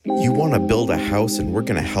want to build a house and we're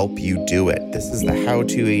going to help you do it. This is the How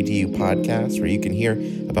to ADU podcast where you can hear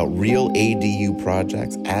about real ADU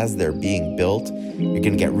projects as they're being built. You're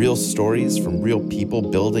going to get real stories from real people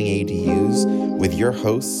building ADUs with your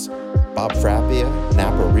hosts, Bob Frappia,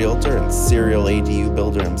 Napa Realtor and serial ADU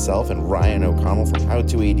builder himself, and Ryan O'Connell from How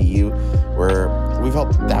to ADU, where we've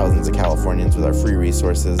helped thousands of Californians with our free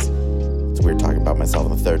resources. It's weird talking about myself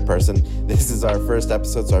in the third person. This is our first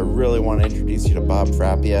episode, so I really want to introduce you to Bob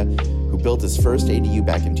Frappia, who built his first ADU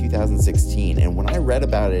back in 2016. And when I read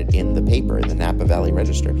about it in the paper, in the Napa Valley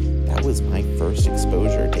Register, that was my first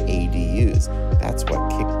exposure to ADUs. That's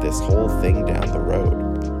what kicked this whole thing down the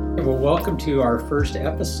road. Well, welcome to our first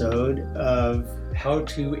episode of How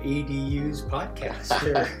to ADUs podcast.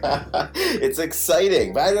 It's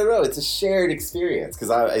exciting, but I don't know. It's a shared experience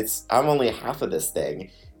because I'm only half of this thing.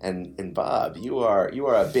 And Bob, you are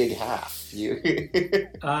a big half.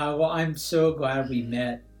 Well, I'm so glad we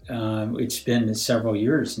met. It's been several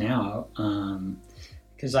years now,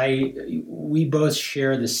 because we both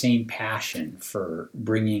share the same passion for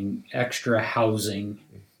bringing extra housing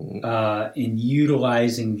and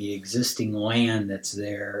utilizing the existing land that's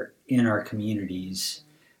there in our communities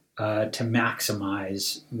to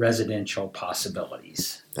maximize residential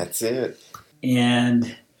possibilities. That's it.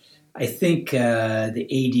 And I think the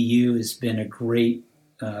ADU has been a great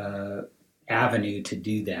avenue to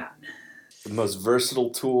do that. The most versatile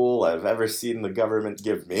tool I've ever seen the government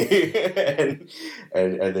give me,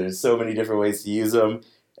 and there's so many different ways to use them,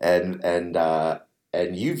 and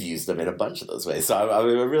you've used them in a bunch of those ways. So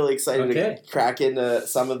I'm really excited to crack into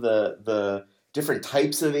some of the different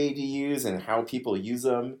types of ADUs and how people use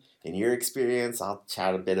them in your experience. I'll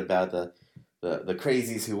chat a bit about the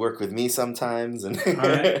crazies who work with me sometimes. And all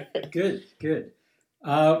right, good.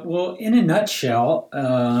 Well, in a nutshell,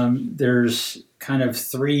 there's kind of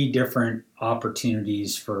three different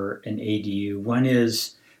opportunities for an ADU. One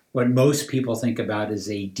is what most people think about as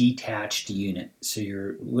a detached unit. So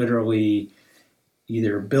you're literally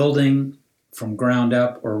either building from ground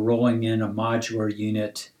up or rolling in a modular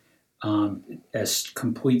unit as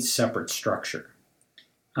complete separate structure.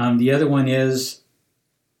 The other one is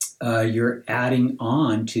you're adding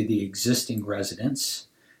on to the existing residence,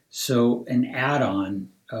 so an add-on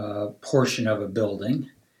portion of a building.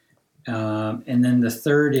 And then the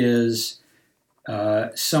third is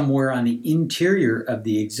somewhere on the interior of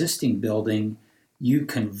the existing building, you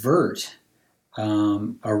convert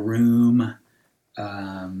a room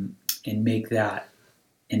and make that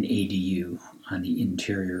an ADU on the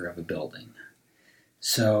interior of a building.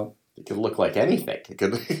 So it could look like anything. It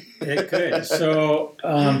could. So,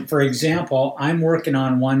 for example, I'm working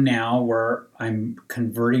on one now where I'm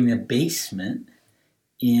converting the basement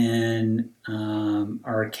in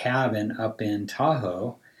our cabin up in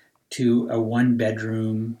Tahoe to a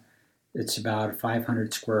one-bedroom. It's about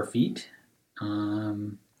 500 square feet.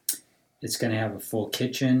 It's going to have a full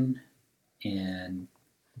kitchen and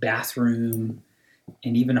bathroom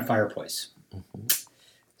and even a fireplace. Mm-hmm.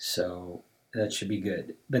 So that should be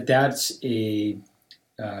good. But that's a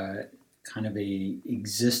kind of a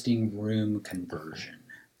existing room conversion.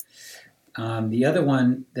 The other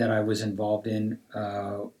one that I was involved in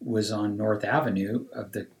was on North Avenue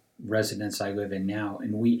of the residence I live in now,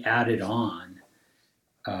 and we added on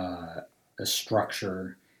a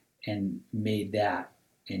structure and made that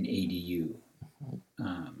an ADU.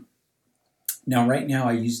 Now, right now,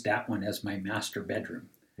 I use that one as my master bedroom,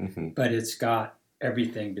 but it's got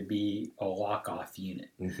everything to be a lock-off unit.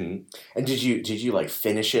 Mm-hmm. And did you like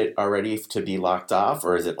finish it already to be locked off,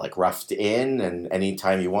 or is it like roughed in and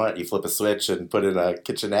anytime you want you flip a switch and put in a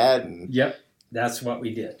kitchenette? And Yep, that's what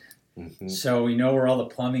we did. Mm-hmm. So we know where all the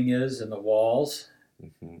plumbing is and the walls,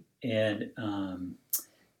 and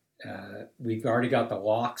we've already got the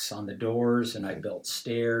locks on the doors, and I built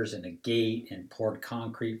stairs and a gate and poured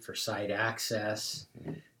concrete for side access.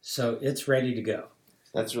 So it's ready to go.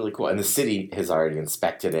 That's really cool. And the city has already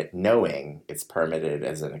inspected it, knowing it's permitted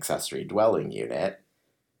as an accessory dwelling unit.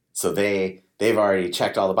 So they've already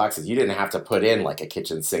checked all the boxes. You didn't have to put in like a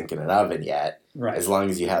kitchen sink and an oven yet. Right. As long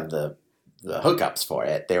as you have the hookups for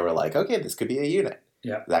it, they were like, okay, this could be a unit.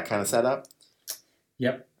 Yeah. That kind of setup?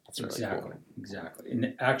 Yep. That's really cool. Exactly.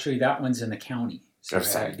 And actually that one's in the county. So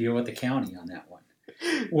I had to deal with the county on that one.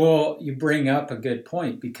 Well, you bring up a good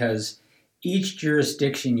point, because each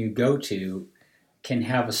jurisdiction you go to can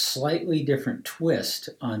have a slightly different twist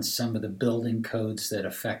on some of the building codes that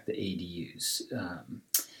affect the ADUs.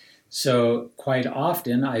 So quite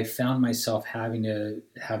often I found myself having to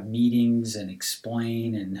have meetings and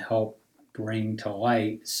explain and help bring to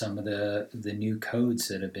light some of the new codes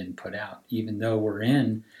that have been put out, even though we're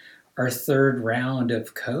in our third round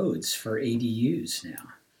of codes for ADUs now.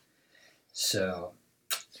 So,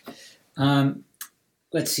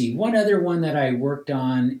 let's see. One other one that I worked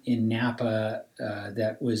on in Napa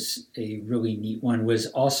that was a really neat one was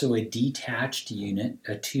also a detached unit,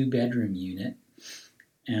 a 2-bedroom unit,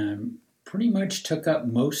 and pretty much took up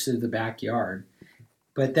most of the backyard.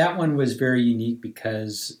 But that one was very unique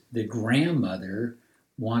because the grandmother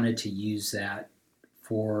wanted to use that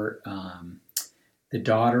for the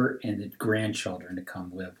daughter and the grandchildren to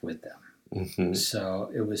come live with them. Mm-hmm. So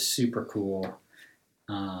it was super cool.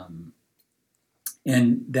 And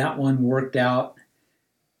that one worked out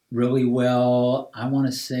really well. I want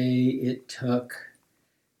to say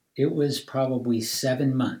it was probably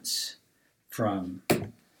 7 months from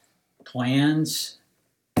plans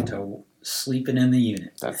to sleeping in the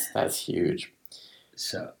unit. That's huge.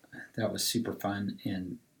 So that was super fun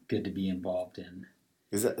and good to be involved in.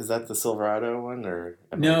 Is that the Silverado one or?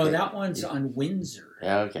 No, that one's on Windsor.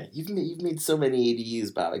 Yeah, okay. You've made so many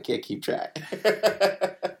ADUs, Bob. I can't keep track.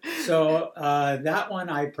 So that one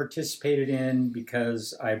I participated in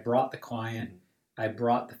because I brought the client, I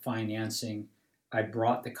brought the financing, I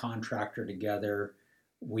brought the contractor together.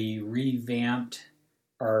 We revamped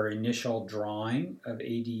our initial drawing of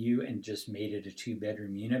ADU and just made it a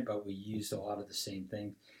 2-bedroom unit, but we used a lot of the same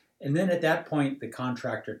things. And then at that point, the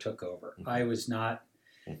contractor took over. Mm-hmm. I was not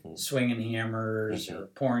swinging hammers or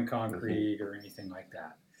pouring concrete or anything like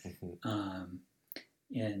that.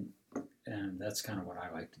 And that's kind of what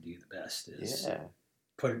I like to do the best is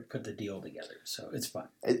put the deal together. So it's fun.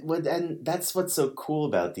 And that's what's so cool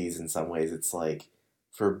about these in some ways. It's like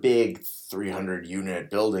for a big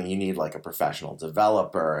 300-unit building, you need like a professional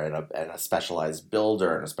developer and a specialized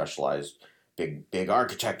builder and a specialized big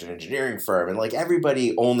architect and engineering firm. And like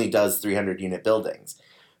everybody only does 300-unit buildings.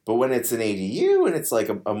 But when it's an ADU and it's like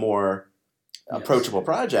a more approachable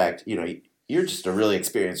project, you're just a really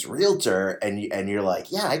experienced realtor and you're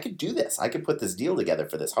like, yeah, I could do this. I could put this deal together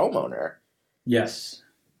for this homeowner. Yes.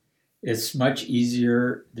 It's much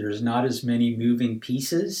easier. There's not as many moving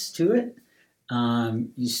pieces to it.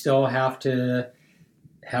 You still have to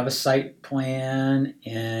have a site plan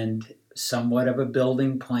and somewhat of a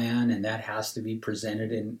building plan, and that has to be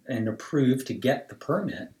presented and approved to get the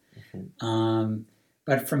permit.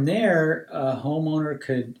 But from there, a homeowner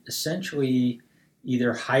could essentially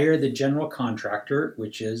either hire the general contractor,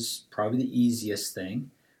 which is probably the easiest thing,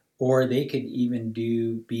 or they could even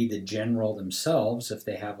be the general themselves if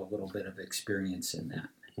they have a little bit of experience in that.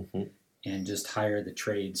 And just hire the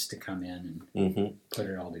trades to come in and put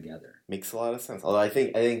it all together. Makes a lot of sense. Although I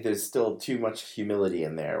think there's still too much humility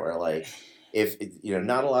in there where like if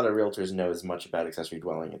not a lot of realtors know as much about accessory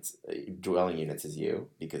dwelling units as you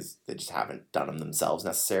because they just haven't done them themselves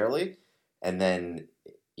necessarily. And then,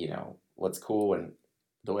 what's cool and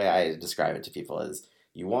the way I describe it to people is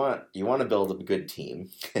you want to build a good team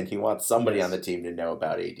and you want somebody on the team to know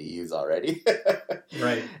about ADUs already.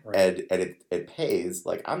 Right. And it pays.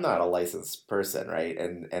 Like I'm not a licensed person, right?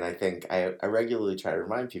 And I think I regularly try to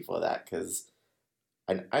remind people of that because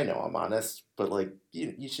I know I'm honest, but like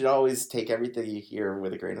you should always take everything you hear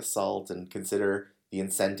with a grain of salt and consider the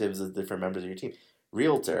incentives of different members of your team.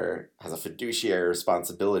 Realtor has a fiduciary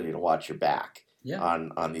responsibility to watch your back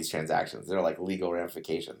on these transactions. They're like legal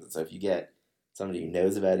ramifications. And so if you get somebody who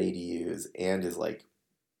knows about ADUs and is like,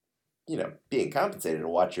 being compensated to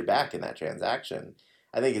watch your back in that transaction,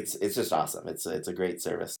 I think it's just awesome. It's a great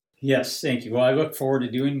service. Yes, thank you. Well, I look forward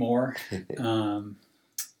to doing more.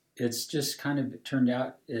 It's just kind of turned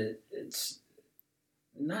out it's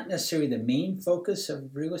not necessarily the main focus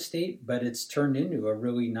of real estate, but it's turned into a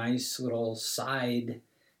really nice little side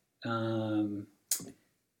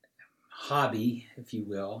hobby, if you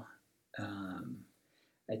will.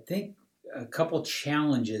 I think a couple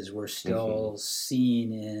challenges we're still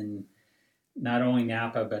seeing in not only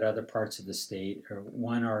Napa but other parts of the state.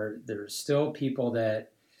 There's still people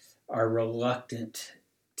that are reluctant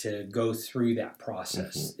to go through that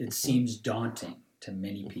process. It seems daunting to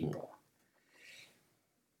many people.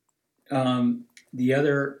 The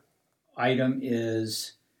other item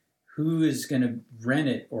is who is going to rent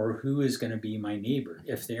it or who is going to be my neighbor.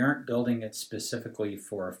 If they aren't building it specifically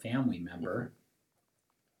for a family member,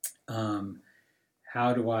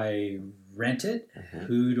 how do I rent it?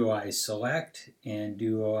 Who do I select? And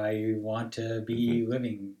do I want to be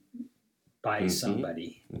living by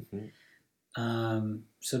somebody?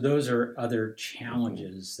 So those are other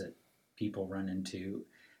challenges that people run into.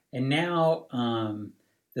 And now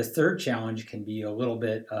the third challenge can be a little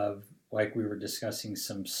bit of, like we were discussing,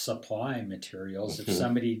 some supply materials. If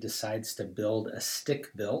somebody decides to build a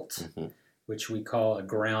stick-built, which we call a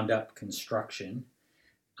ground-up construction,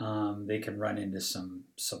 they can run into some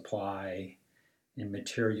supply and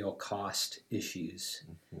material cost issues.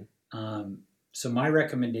 So my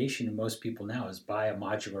recommendation to most people now is buy a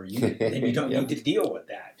modular unit. Then you don't need to deal with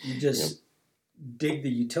that. You just dig the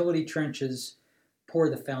utility trenches, pour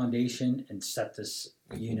the foundation, and set this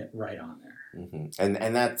unit right on there.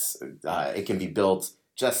 And that's it can be built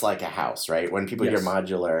just like a house, right? When people hear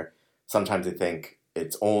modular, sometimes they think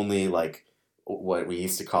it's only like what we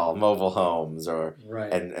used to call mobile homes, or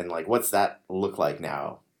and like what's that look like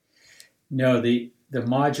now? No, the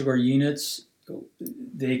modular units,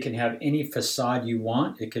 they can have any facade you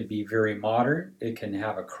want. It could be very modern. It can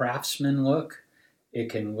have a craftsman look. It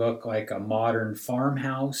can look like a modern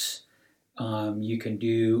farmhouse. You can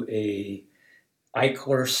do a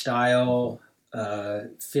Eichler style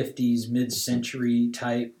 50s mid-century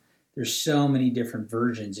type. There's so many different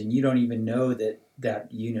versions, and you don't even know that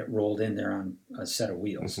unit rolled in there on a set of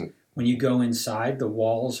wheels. When you go inside, the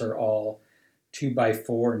walls are all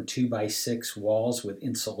 2x4 and 2x6 walls with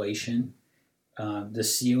insulation. The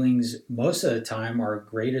ceilings, most of the time, are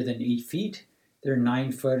greater than 8 feet. They're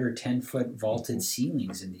 9-foot or 10-foot vaulted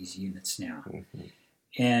ceilings in these units now.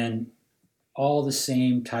 And all the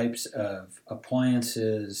same types of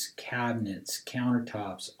appliances, cabinets,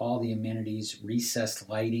 countertops, all the amenities, recessed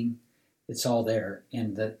lighting, it's all there.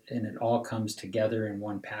 And it all comes together in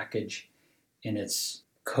one package, and it's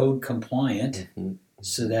code compliant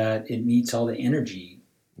so that it meets all the energy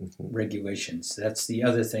regulations. That's the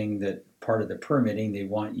other thing that part of the permitting, they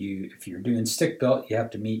want you, if you're doing stick built, you have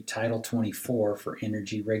to meet Title 24 for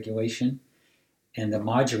energy regulation, and the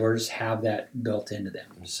modulars have that built into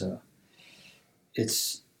them. So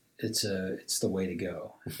it's the way to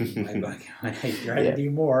go. I'd rather do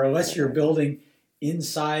more, unless you're building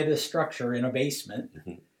inside a structure in a basement,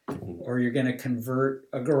 or you're going to convert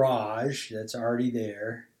a garage that's already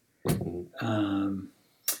there.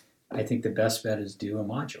 I think the best bet is do a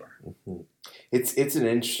modular. It's an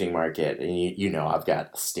interesting market, and you know I've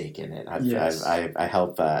got a stake in it. I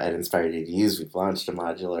help at Inspired ADUs. We've launched a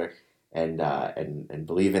modular and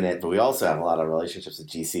believe in it, but we also have a lot of relationships with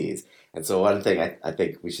GCs. And so one thing I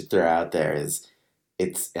think we should throw out there is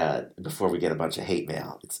it's before we get a bunch of hate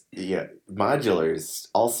mail. It's modulars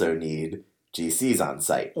also need GCs on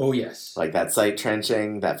site. Oh yes, like that site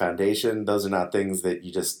trenching, that foundation. Those are not things that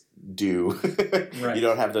you just do. Right. You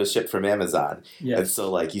don't have those shipped from Amazon. Yes. And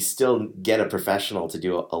so like you still get a professional to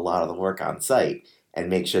do a lot of the work on site and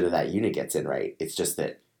make sure that unit gets in right. It's just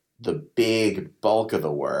that the big bulk of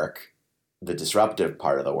the work, the disruptive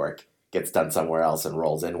part of the work, gets done somewhere else and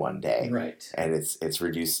rolls in one day. Right. And it's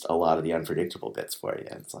reduced a lot of the unpredictable bits for you.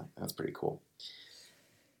 It's like, that's pretty cool.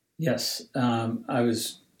 Yes. I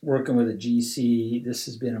was working with a GC. This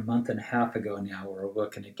has been a month and a half ago now. We're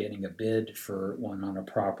looking at getting a bid for one on a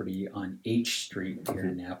property on H Street here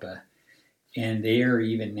in Napa. And they are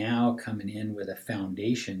even now coming in with a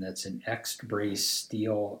foundation that's an X-brace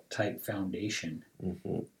steel type foundation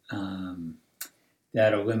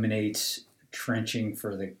that eliminates trenching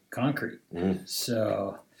for the concrete.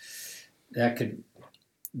 So that could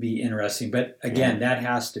be interesting. But again, that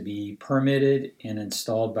has to be permitted and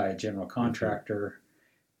installed by a general contractor.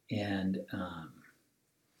 And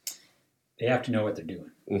they have to know what they're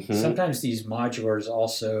doing. Sometimes these modulars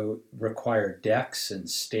also require decks and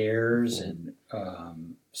stairs and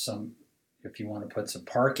some, if you want to put some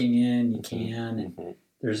parking in, you can. And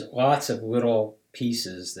there's lots of little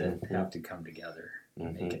pieces that have to come together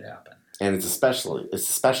and make it happen. And it's a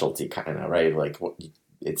specialty kind of, right? Like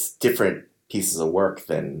it's different pieces of work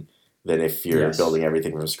than if you're building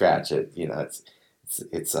everything from scratch. It's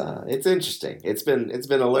interesting. It's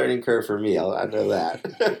been a learning curve for me. I know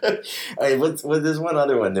that. All right, there's one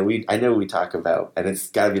other one that I know we talk about, and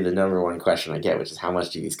it's got to be the number one question I get, which is how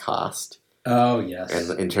much do these cost? Oh yes.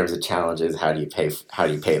 And in terms of challenges, how do you pay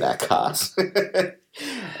that cost?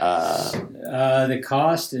 The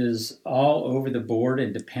cost is all over the board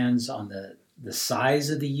and depends on the size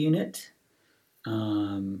of the unit,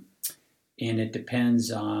 and it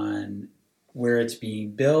depends on where it's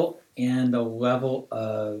being built and the level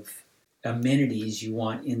of amenities you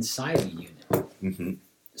want inside the unit.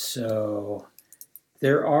 So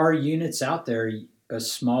there are units out there, a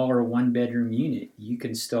smaller one-bedroom unit you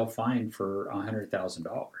can still find for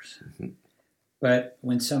 $100,000. But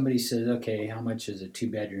when somebody says, okay, how much is a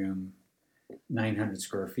two-bedroom, 900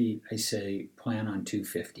 square feet, I say plan on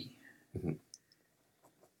 $250.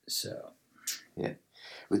 So. Yeah.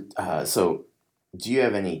 So do you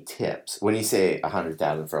have any tips when you say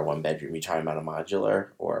 $100,000 for a one bedroom? You talking about a modular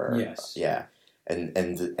or yes? Yeah, and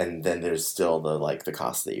then there's still the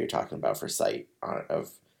cost that you're talking about for site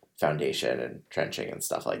of foundation and trenching and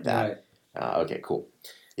stuff like that. Right. Okay, cool.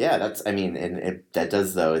 Yeah, that's, I mean, and that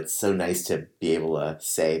does, though, it's so nice to be able to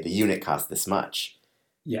say the unit costs this much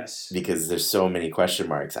Yes. because there's so many question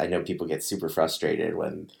marks. I know people get super frustrated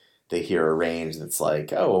when they hear a range that's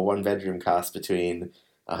like, oh, a one bedroom costs between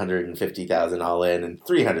 150,000 all in and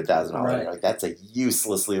 300,000 all in. Right. You're like, that's a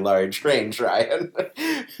uselessly large range, Ryan.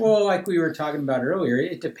 Well, like we were talking about earlier,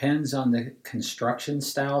 it depends on the construction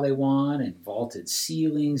style they want and vaulted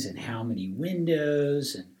ceilings and how many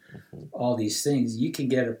windows and all these things. You can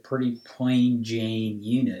get a pretty plain Jane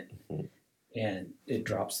unit and it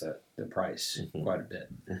drops the price quite a bit.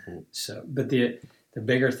 So, but the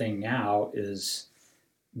bigger thing now is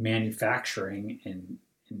manufacturing and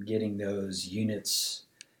getting those units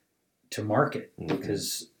to market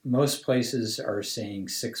because most places are saying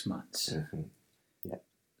 6 months. Yeah.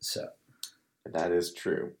 So that is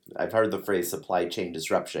true. I've heard the phrase supply chain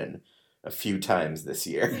disruption a few times this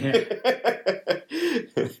year.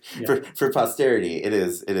 Yeah. For posterity, it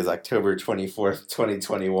is October 24th,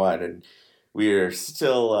 2021, and we are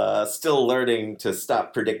still learning to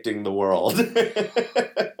stop predicting the world.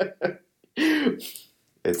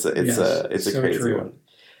 It's a so crazy true. one.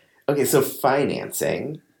 Okay, so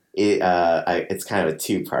financing, it's kind of a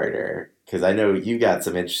two-parter because I know you got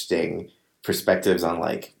some interesting perspectives on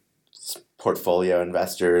like portfolio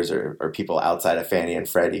investors or people outside of Fannie and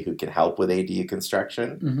Freddie who can help with ADU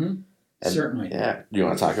construction. Certainly. Yeah. Do you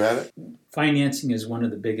want to talk about it? Financing is one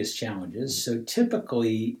of the biggest challenges. So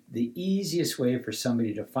typically, the easiest way for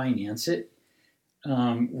somebody to finance it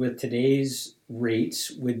with today's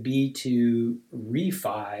rates would be to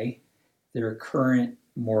refi their current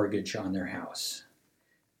mortgage on their house.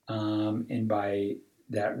 And by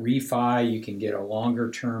that refi, you can get a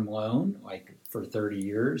longer term loan, like for 30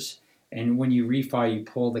 years. And when you refi, you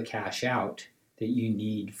pull the cash out that you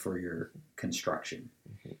need for your construction.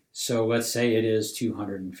 So let's say it is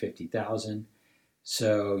 $250,000.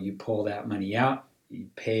 So you pull that money out, you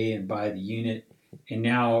pay and buy the unit, and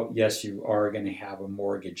now, yes, you are going to have a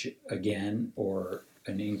mortgage again or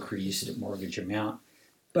an increased mortgage amount.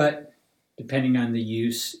 But depending on the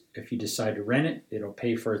use, if you decide to rent it, it'll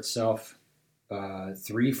pay for itself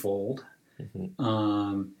threefold.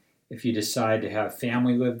 If you decide to have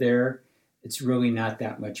family live there, it's really not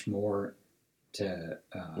that much more to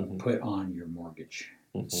put on your mortgage.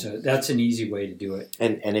 So that's an easy way to do it.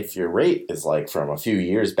 And if your rate is like from a few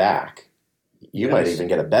years back, you might even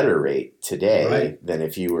get a better rate today than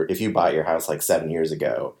if you bought your house like 7 years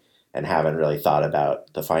ago and haven't really thought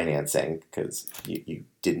about the financing because you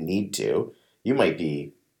didn't need to. You might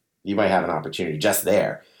have an opportunity just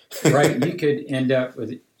there. Right. You could end up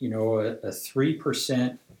with, a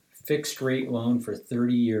 3% fixed rate loan for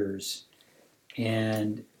 30 years,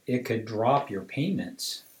 and it could drop your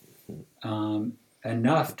payments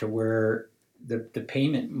enough to where the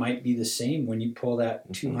payment might be the same when you pull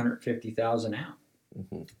that $250,000 out.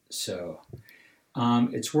 So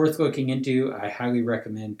it's worth looking into. I highly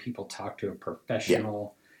recommend people talk to a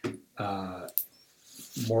professional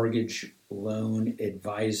mortgage loan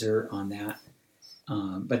advisor on that.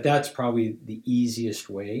 But that's probably the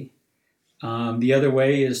easiest way. The other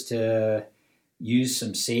way is to use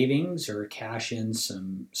some savings or cash in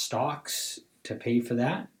some stocks to pay for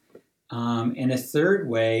that. And a third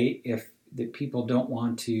way, if the people don't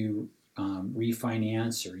want to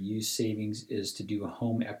refinance or use savings, is to do a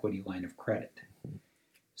home equity line of credit.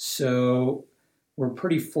 So we're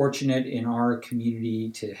pretty fortunate in our community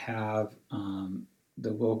to have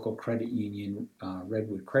the local credit union,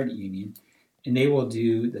 Redwood Credit Union, and they will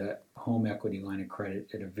do the home equity line of credit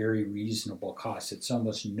at a very reasonable cost. It's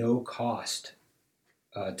almost no cost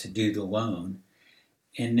to do the loan.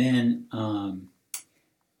 And then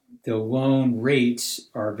the loan rates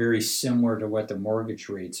are very similar to what the mortgage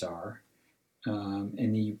rates are. And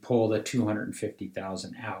then you pull the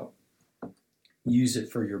 $250,000 out, use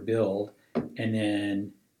it for your build, and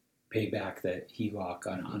then pay back the HELOC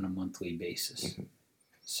on a monthly basis.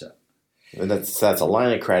 So, and that's a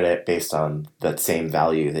line of credit based on that same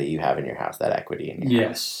value that you have in your house, that equity in your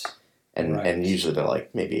house. And usually they're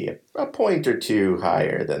like maybe a point or two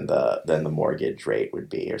higher than the mortgage rate would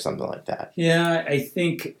be or something like that. Yeah, I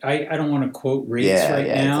think I don't want to quote rates now,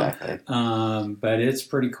 exactly. But it's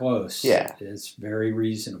pretty close. Yeah, it's very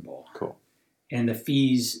reasonable. Cool. And the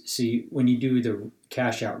fees, see, when you do the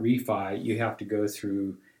cash out refi, you have to go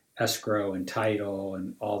through escrow and title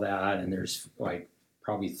and all that, and there's like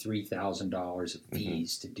probably $3,000 of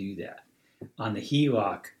fees to do that. On the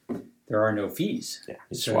HELOC, there are no fees. Yeah,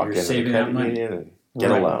 so you're saving that money and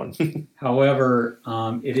get a loan. However,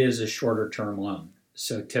 it is a shorter term loan.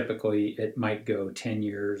 So typically it might go 10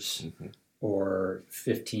 years or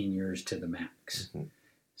 15 years to the max.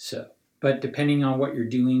 So, But depending on what you're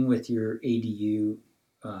doing with your ADU,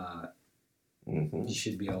 you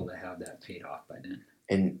should be able to have that paid off by then.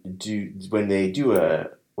 And when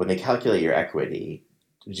they calculate your equity,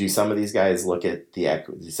 do some of these guys look at the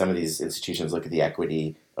equity? Some of these institutions look at the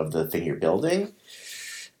equity of the thing you're building?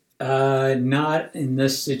 Not in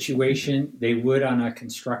this situation. They would on a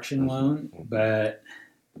construction loan, but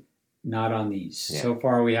not on these. Yeah. So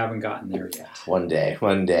far, we haven't gotten there yet. One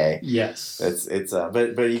day. Yes.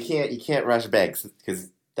 But you can't rush banks because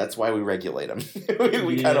that's why we regulate them.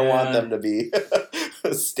 we kind of want them to be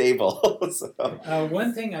stable. So.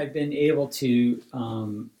 One thing I've been able to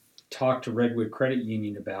talk to Redwood Credit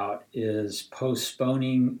Union about is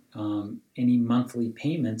postponing any monthly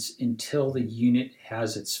payments until the unit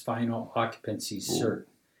has its final occupancy cert.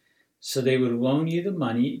 So they would loan you the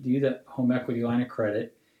money, do the home equity line of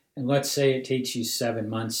credit, and let's say it takes you 7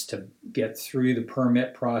 months to get through the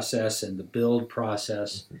permit process and the build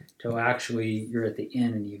process till actually you're at the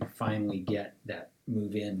end and you finally get that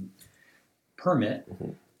move-in permit.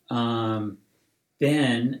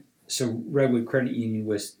 So Redwood Credit Union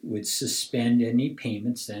would suspend any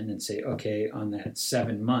payments then and say, okay, on that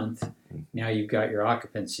 7 month, now you've got your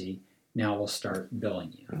occupancy, now we'll start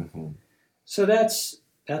billing you. So that's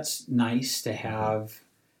nice to have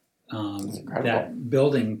that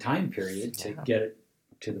building time period to get it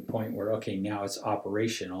to the point where, okay, now it's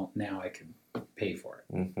operational, now I can pay for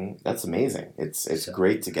it. That's amazing. It's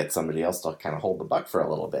great to get somebody else to kind of hold the buck for a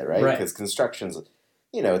little bit, right? Because construction's,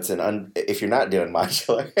 it's if you're not doing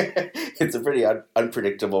modular, it's a pretty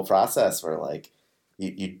unpredictable process where like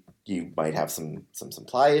you might have some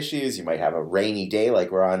supply issues, you might have a rainy day like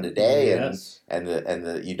we're on today,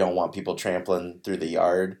 and you don't want people trampling through the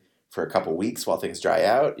yard for a couple weeks while things dry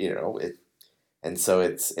out, and so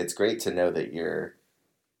it's great to know that your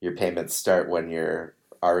payments start when you're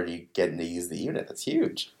already getting to use the unit. That's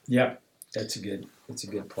huge. Yep, that's a good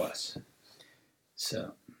plus.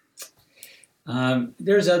 So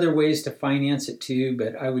there's other ways to finance it too,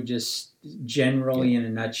 but I would just generally, in a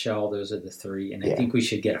nutshell, those are the three, and I think we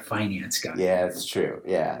should get a finance guy. Yeah, it's true.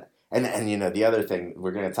 Yeah, and the other thing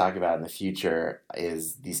we're going to talk about in the future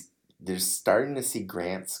is they're starting to see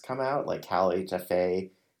grants come out, like Cal HFA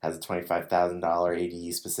has a $25,000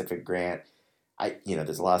 ADU specific grant.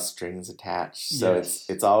 There's a lot of strings attached, so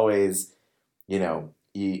it's always,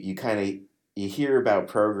 you kind of hear about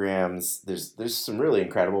programs. There's some really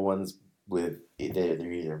incredible ones with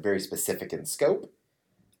they're either very specific in scope,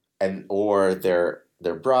 or they're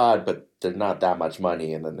broad, but they're not that much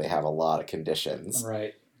money, and then they have a lot of conditions.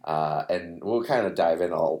 Right. And we'll kind of dive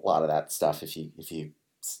into a lot of that stuff if you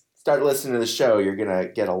start listening to the show, you're gonna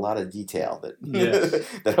get a lot of detail that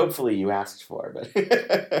that hopefully you asked for. But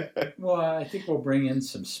well, I think we'll bring in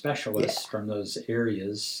some specialists from those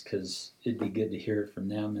areas because it'd be good to hear it from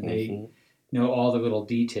them, and they know all the little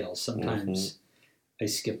details. Sometimes I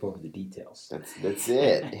skip over the details. That's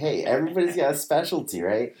it. Hey, everybody's got a specialty,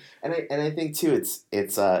 right? And I think too,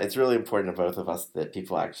 it's really important to both of us that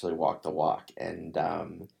people actually walk the walk, and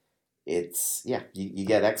you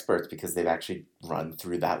get experts because they've actually run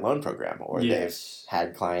through that loan program, or they've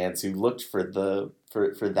had clients who looked for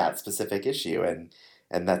that specific issue, and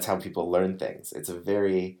that's how people learn things. It's a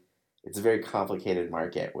very complicated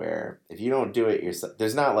market where if you don't do it yourself,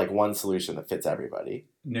 there's not like one solution that fits everybody.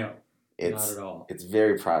 No, not at all. It's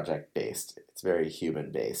very project based. It's very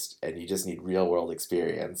human based, and you just need real world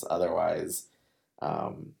experience. Otherwise,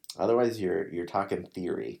 you're talking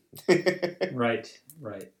theory. Right.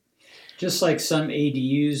 Just like some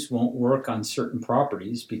ADUs won't work on certain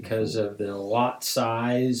properties because of the lot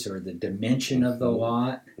size or the dimension of the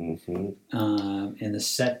lot, and the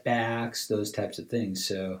setbacks, those types of things.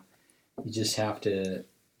 So you just have to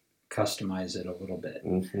customize it a little bit.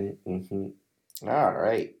 All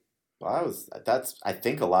right. Well, that's I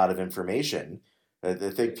think a lot of information. I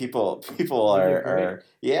think people are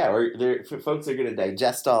folks are going to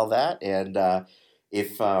digest all that, and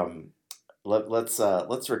if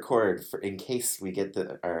let's record in case we get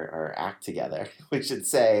our act together. We should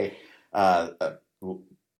say,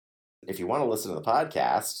 if you want to listen to the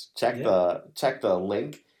podcast, check the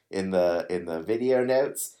link in the video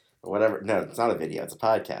notes or whatever. No, it's not a video; it's a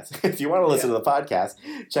podcast. If you want to listen to the podcast,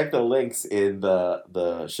 check the links in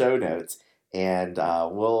the show notes, and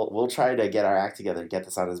we'll try to get our act together, get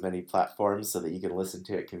this on as many platforms so that you can listen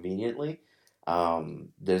to it conveniently.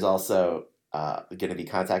 There's also going to be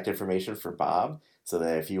contact information for Bob, so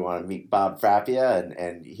that if you want to meet Bob Frappia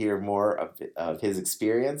and hear more of his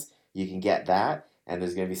experience, you can get that. And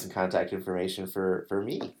there's going to be some contact information for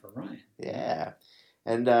me. For Ryan. Yeah.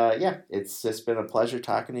 And it's just been a pleasure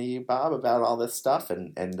talking to you, Bob, about all this stuff.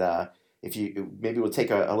 And if you maybe we'll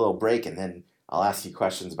take a little break and then I'll ask you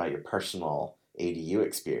questions about your personal ADU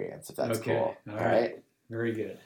experience, if that's cool. All right. Very good.